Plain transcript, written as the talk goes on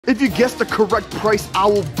If you guess the correct price, I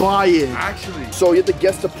will buy it. Actually. So you have to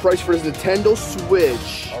guess the price for this Nintendo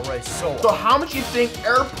Switch. Alright, so how much do you think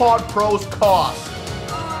AirPod Pros cost?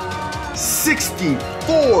 $64,000!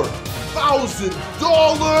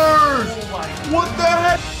 Oh my. What the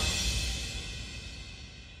heck?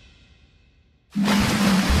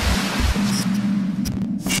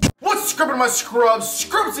 What's up, my scrubs?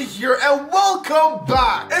 Scrubzah here, and welcome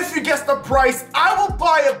back. If you guess the price, I will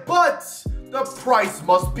buy it, but the price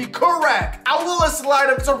must be correct. I will list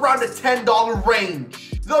items around the $10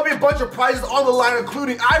 range. There'll be a bunch of prizes on the line,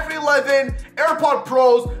 including iPhone 11, AirPod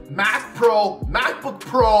Pros, Mac Pro, MacBook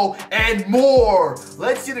Pro, and more.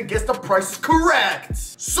 Let's see to guess the price is correct.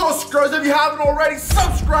 So, Scrubs, if you haven't already,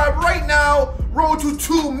 subscribe right now. Road to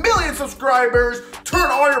 2 million subscribers.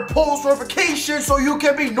 Turn on your post notifications so you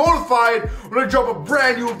can be notified when I drop a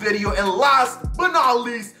brand new video. And last but not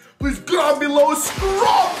least, please go below and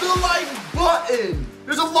scrub the like button.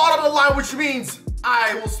 There's a lot on the line, which means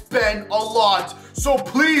I will spend a lot. So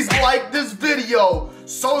please like this video.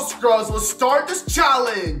 So Scrubs, let's start this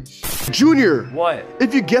challenge. Junior. What?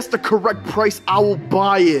 If you guess the correct price, I will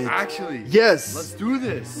buy it. Actually. Yes. Let's do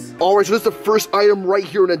this. Alright, so this is the first item right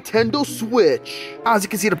here, a Nintendo Switch. As you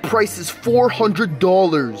can see, the price is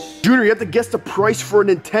 $400. Junior, you have to guess the price for a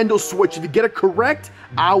Nintendo Switch. If you get it correct,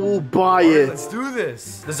 I will buy it. Let's do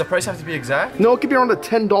this. Does the price have to be exact? No, it could be around the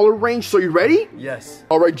 $10 range. So you ready? Yes.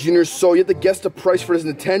 Alright, Junior, so you have to guess the price for this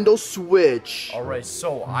Nintendo Switch. Alright,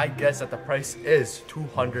 so I guess that the price is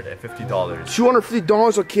 $250.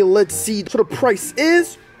 $250? Okay, let's see. So the price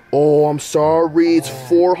is... Oh, I'm sorry. It's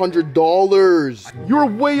 $400. You're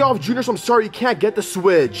way off, Junior, so I'm sorry. You can't get the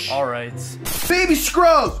Switch. Alright. Baby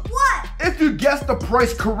Scrubs! What? If you guess the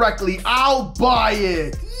price correctly, I'll buy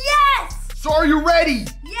it. Yes! So are you ready?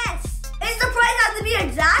 Yes! Is the price have to be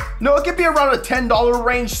exact? No, it could be around a $10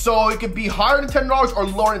 range, so it could be higher than $10 or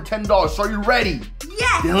lower than $10. So are you ready?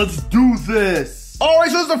 Yes! Then let's do this.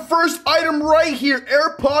 Alright, so this is the first item right here,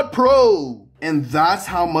 AirPod Pro. And that's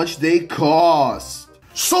how much they cost.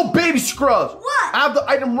 So, Baby Scrubs, what? I have the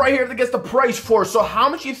item right here to guess the price for. So how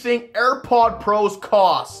much do you think AirPod Pros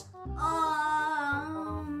cost?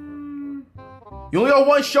 You only got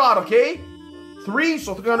one shot, okay? 3,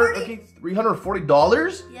 so 300, okay,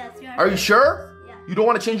 $340? Yeah, $340. Are you sure? Yeah. You don't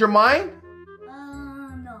want to change your mind?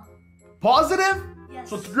 No. Positive? Yes.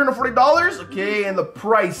 So $340? Okay, and the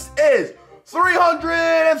price is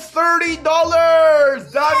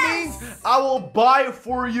 $330. That means I will buy it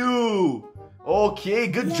for you. Okay,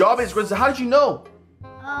 good job, Miss Scrubzah. How did you know?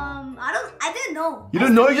 I didn't know. You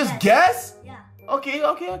didn't know? You just guessed? Yeah. Okay,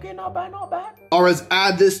 not bad. All right, let's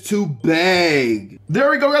add this to bag. There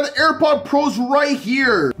we go, we got the AirPod Pros right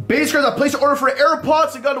here. Basically, I placed an order for the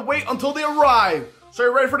AirPods, so you gotta wait until they arrive. So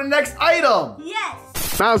you're ready for the next item? Yes.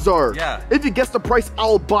 Mazar, yeah. If you guess the price,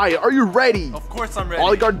 I'll buy it. Are you ready? Of course I'm ready.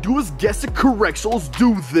 All you gotta do is guess it correct, so let's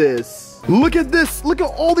do this. Look at this. Look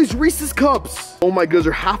at all these Reese's cups. Oh my goodness,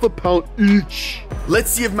 they're half a pound each.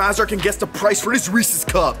 Let's see if Mazar can guess the price for these Reese's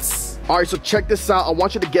cups. All right, so check this out. I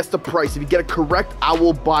want you to guess the price. If you get it correct, I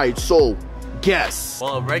will buy it. So, guess.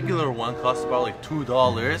 Well, a regular one costs about like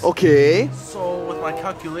 $2. Okay. So with my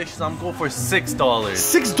calculations, I'm going for $6.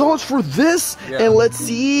 $6 for this? Yeah. And let's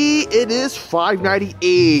see, it is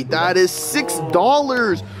 $5.98. That is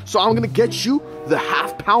 $6. So I'm gonna get you the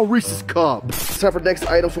half-pound Reese's cup. It's time for the next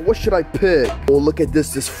item, so what should I pick? Oh, look at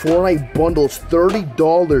this. This Fortnite bundle is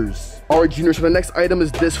 $30. All right, Junior, so the next item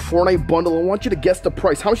is this Fortnite bundle. I want you to guess the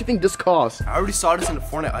price. How much do you think this costs? I already saw this in the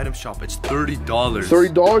Fortnite item shop. It's $30.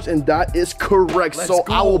 $30, and that is correct. Let's so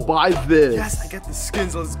go. I will buy this. Yes, I get the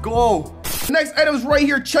skins. Let's go. Next item is right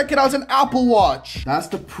here. Check it out. It's an Apple Watch. That's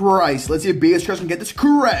the price. Let's see if Baby Scrubs can get this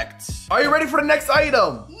correct. Are you ready for the next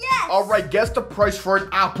item? Yes. All right, guess the price for an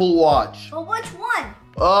Apple Watch. But which one?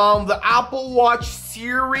 The Apple Watch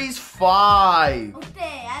Series 5.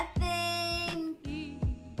 Okay, I think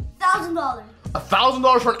 $1,000.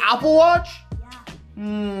 $1,000 for an Apple Watch?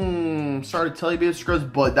 Yeah. Sorry to tell you, Baby Scrubs,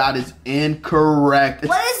 but that is incorrect.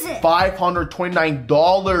 What is it?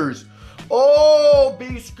 $529. Oh,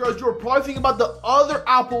 Baby Scrubs, you were probably thinking about the other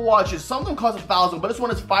Apple Watches. Some of them cost $1,000, but this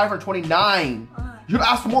one is $529. You should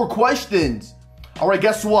ask more questions. All right,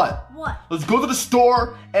 guess what? What? Let's go to the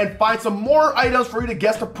store and find some more items for you to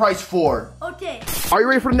guess the price for. Okay. Are you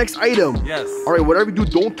ready for the next item? Yes. All right, whatever you do,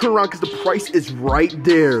 don't turn around because the price is right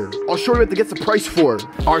there. I'll show you what to get the price for.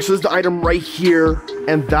 All right, so this is the item right here,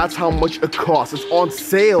 and that's how much it costs. It's on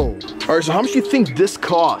sale. All right, so how much do you think this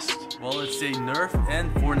cost? Well, it's a Nerf and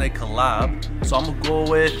Fortnite collab, so I'm gonna go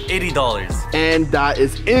with $80. And that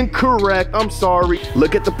is incorrect. I'm sorry.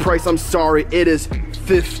 Look at the price. I'm sorry. It is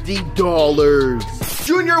 $50.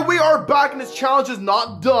 Junior, we are back and this challenge is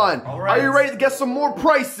not done. All right. Are you ready to get some more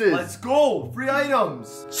prices? Let's go. Free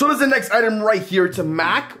items. So there's the next item right here. It's a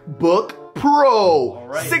MacBook Pro. All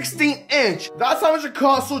right. 16-inch. That's how much it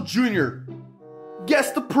costs. So Junior,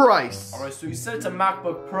 guess the price. All right, so you said it's a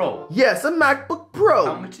MacBook Pro. Yes, a MacBook Pro.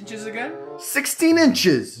 How much inches again? 16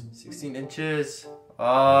 inches. 16 inches.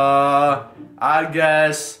 I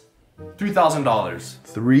guess $3,000.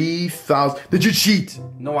 3,000. Did you cheat?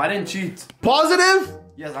 No, I didn't cheat. Positive?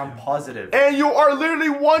 Yes, I'm positive. And you are literally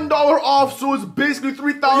 $1 off, so it's basically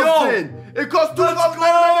 3,000. It costs $2,999.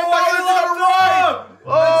 Let's go!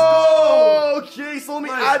 Oh, okay, so let me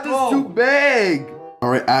Let's add this go. to bag. All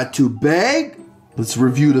right, add to bag. Let's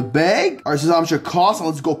review the bag. All right, so how much it costs, and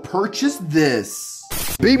let's go purchase this.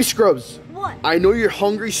 Baby Scrubs, What? I know you're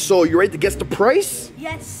hungry, so you ready to guess the price?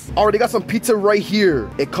 Yes. Already got some pizza right here.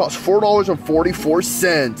 It costs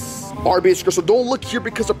 $4.44. All right, Baby Scrubs, so don't look here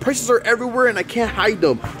because the prices are everywhere and I can't hide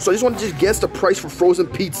them. So I just want to just guess the price for frozen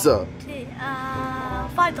pizza. Okay, $5.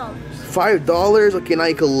 $5? Okay, now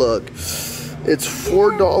you can look. It's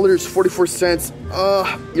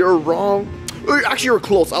 $4.44. You're wrong. Actually, you're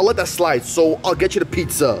close. I'll let that slide, so I'll get you the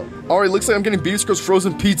pizza. All right, looks like I'm getting Baby Scrubs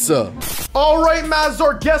frozen pizza. All right,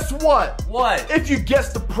 Mazar, guess what? What? If you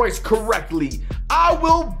guess the price correctly, I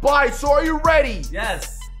will buy it. So are you ready?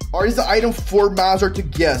 Yes. All right, here's the item for Mazar to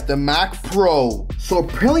guess, the Mac Pro. So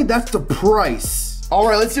apparently that's the price. All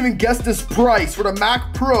right, let's even guess this price for the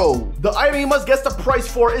Mac Pro. The item you must guess the price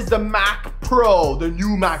for is the Mac Pro, the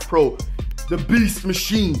new Mac Pro, the beast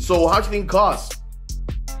machine. So how much do you think it costs?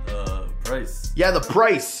 Price. Yeah, the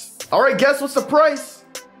price. All right, guess what's the price?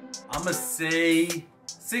 I'm gonna say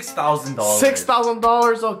 $6,000.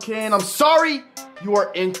 $6,000, okay, and I'm sorry, you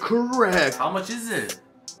are incorrect. How much is it?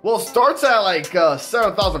 Well, it starts at like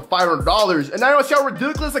 $7,500, and now you wanna see how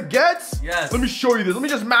ridiculous it gets? Yes. Let me show you this. Let me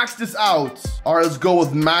just max this out. All right, let's go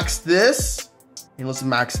with max this, and let's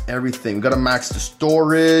max everything. We gotta max the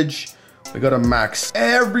storage. We gotta max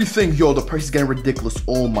everything. Yo, the price is getting ridiculous.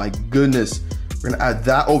 Oh my goodness. We're gonna add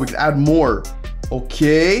that. Oh, we can add more.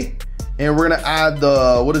 Okay. And we're gonna add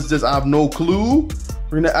the, what is this? I have no clue.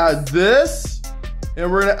 We're gonna add this.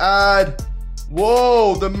 And we're gonna add,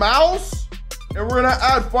 whoa, the mouse. And we're gonna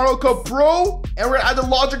add Final Cut Pro. And we're gonna add the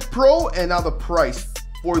Logic Pro. And now the price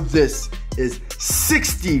for this is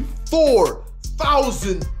 $64,000.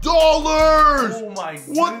 Oh my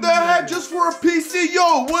goodness. What the heck? Just for a PC?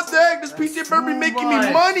 Yo, what the heck? This PC better be making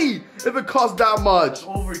me money if it costs that much.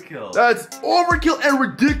 Overkill. That's overkill and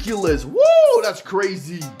ridiculous. Woo, that's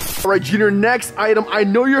crazy. All right, Junior, next item. I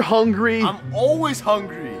know you're hungry. I'm always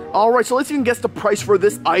hungry. All right, so let's even guess the price for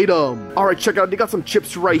this item. All right, check out. They got some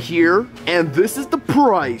chips right here. And this is the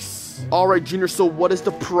price. All right, Junior, so what is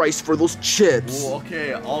the price for those chips? Oh,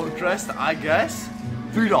 okay, all dressed, I guess.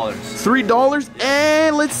 $3. $3,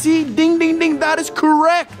 and let's see, ding, ding, ding, that is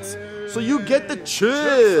correct. So you get the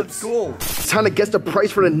chips. Let's go. It's time to guess the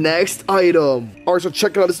price for the next item. All right, so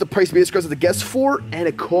check it out. This is the price Baby Scrubs has to guess for, and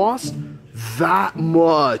it costs that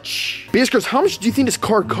much. Baby Scrubs, how much do you think this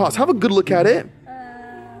car costs? Have a good look at it.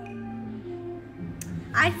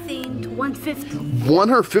 I think $150.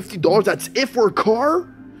 $150, that's it for a car?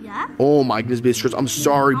 Yeah? Oh my goodness, Baby Scrubs, I'm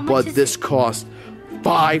sorry, How much but is this it? costs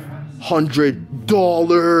 $500.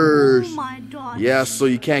 Oh my gosh. Yeah, so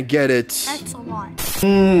you can't get it. That's a lot.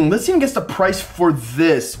 Let's even guess the price for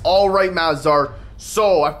this. All right, Mazar.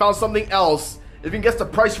 So I found something else. If you can guess the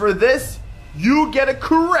price for this, you get it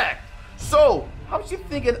correct. So how much do you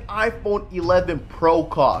think an iPhone 11 Pro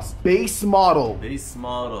costs? Base model. Base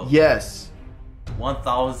model. Yes.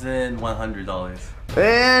 $1,100.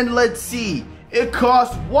 And let's see. It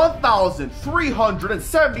costs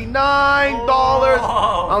 $1,379.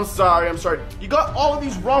 Oh. I'm sorry. You got all of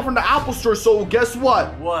these wrong from the Apple Store, so guess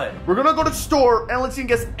what? What? We're gonna go to the store and let's see if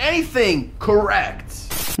he gets anything correct.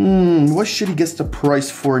 What should he guess the price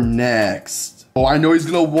for next? Oh, I know he's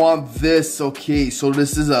gonna want this. Okay, so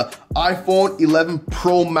this is a iPhone 11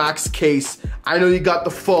 Pro Max case. I know you got the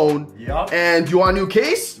phone. Yup. And you want a new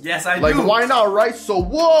case? Yes, I do. Like, why not, right? So,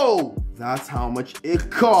 whoa! That's how much it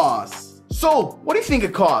costs. So, what do you think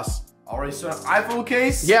it costs? Alright, so an iPhone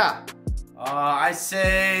case? Yeah. I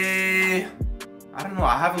say, I don't know,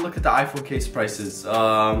 I haven't looked at the iPhone case prices.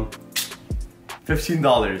 $15. 15?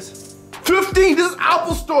 This is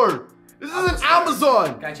Apple Store. This isn't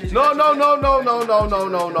Amazon. Can I change it? No.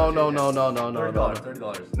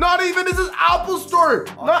 $30. Not even, this is Apple Store.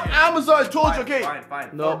 Not Okay. Amazon, I told you, okay. Fine.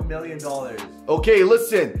 No. $4 million. Okay,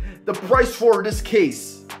 listen. The price for this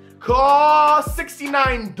case costs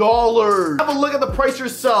 $69. Have a look at the price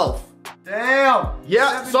yourself. Damn.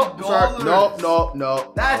 Yeah, so sorry.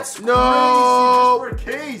 No. That's no. crazy just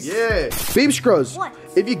for a case. Yeah. Baby Scrubs, What?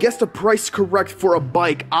 if you guess the price correct for a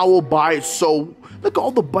bike, I will buy it. So look at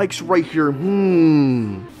all the bikes right here.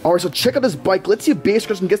 Alright, so check out this bike. Let's see if Baby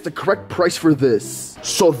Scrubs can guess the correct price for this.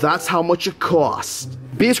 So that's how much it costs.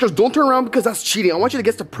 Baby Scrubs, don't turn around because that's cheating. I want you to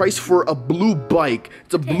guess the price for a blue bike.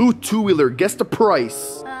 It's a blue two-wheeler. Guess the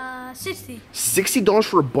price. 60. $60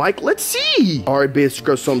 for a bike? Let's see. All right, Baby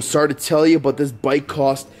Scrubs, so I'm sorry to tell you, but this bike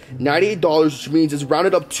cost $98, which means it's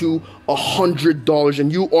rounded up to $100,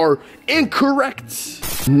 and you are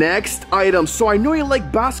incorrect. Next item. So I know you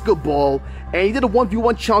like basketball, and you did a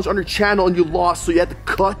 1v1 challenge on your channel, and you lost, so you had to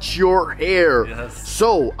cut your hair. Yes.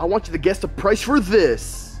 So I want you to guess the price for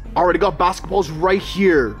this. All right, I got basketballs right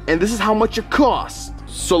here, and this is how much it costs.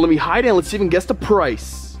 So let me hide it, and let's see if we can guess the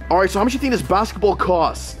price. All right, so how much do you think this basketball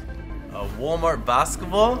costs? A Walmart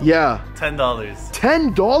basketball? Yeah. $10.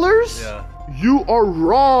 $10? Yeah. You are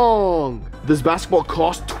wrong. This basketball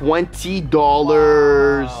costs $20.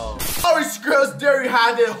 Wow. Alright, Scrubs, there you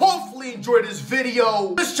have it. Hopefully you enjoyed this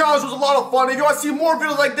video. This challenge was a lot of fun. If you want to see more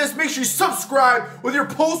videos like this, make sure you subscribe with your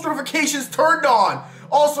post notifications turned on.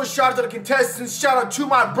 Also, shout out to the contestants. Shout out to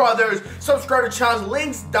my brothers. Subscribe to the channel.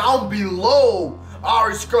 Links down below.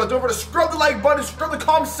 Alright, Scrubs, don't forget to scrub the like button, scrub the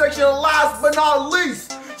comment section, and last but not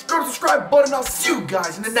least, scrub the subscribe button. I'll see you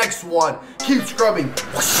guys in the next one. Keep scrubbing.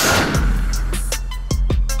 Whoosh.